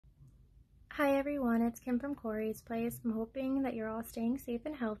Hi everyone, it's Kim from Corey's Place. I'm hoping that you're all staying safe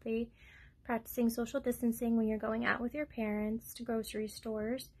and healthy, practicing social distancing when you're going out with your parents to grocery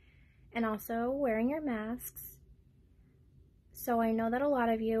stores, and also wearing your masks. So I know that a lot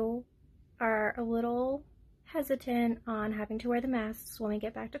of you are a little hesitant on having to wear the masks when we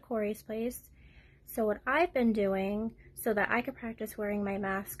get back to Corey's Place. So what I've been doing so that I could practice wearing my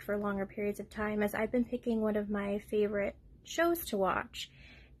mask for longer periods of time is I've been picking one of my favorite shows to watch.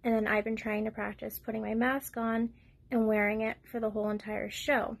 And then I've been trying to practice putting my mask on and wearing it for the whole entire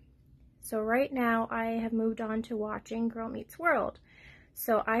show. So right now I have moved on to watching Girl Meets World.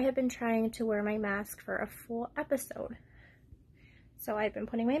 So I have been trying to wear my mask for a full episode. So I've been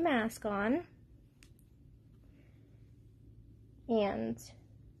putting my mask on and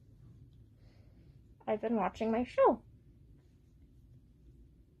I've been watching my show.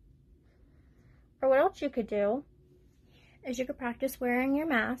 Or what else you could do is you could practice wearing your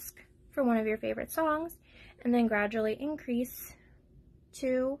mask for one of your favorite songs and then gradually increase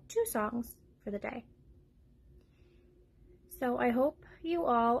to 2 songs for the day. So I hope you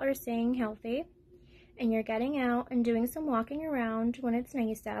all are staying healthy and you're getting out and doing some walking around when it's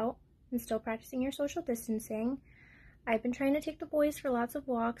nice out and still practicing your social distancing. I've been trying to take the boys for lots of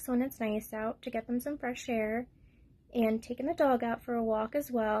walks when it's nice out to get them some fresh air, and taking the dog out for a walk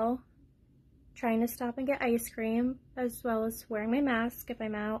as well, trying to stop and get ice cream, as well as wearing my mask if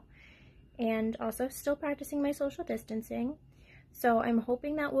I'm out, and also still practicing my social distancing. So I'm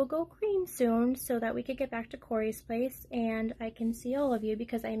hoping that we'll go green soon so that we could get back to Corey's Place and I can see all of you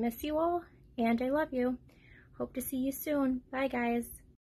because I miss you all and I love you. Hope to see you soon. Bye guys.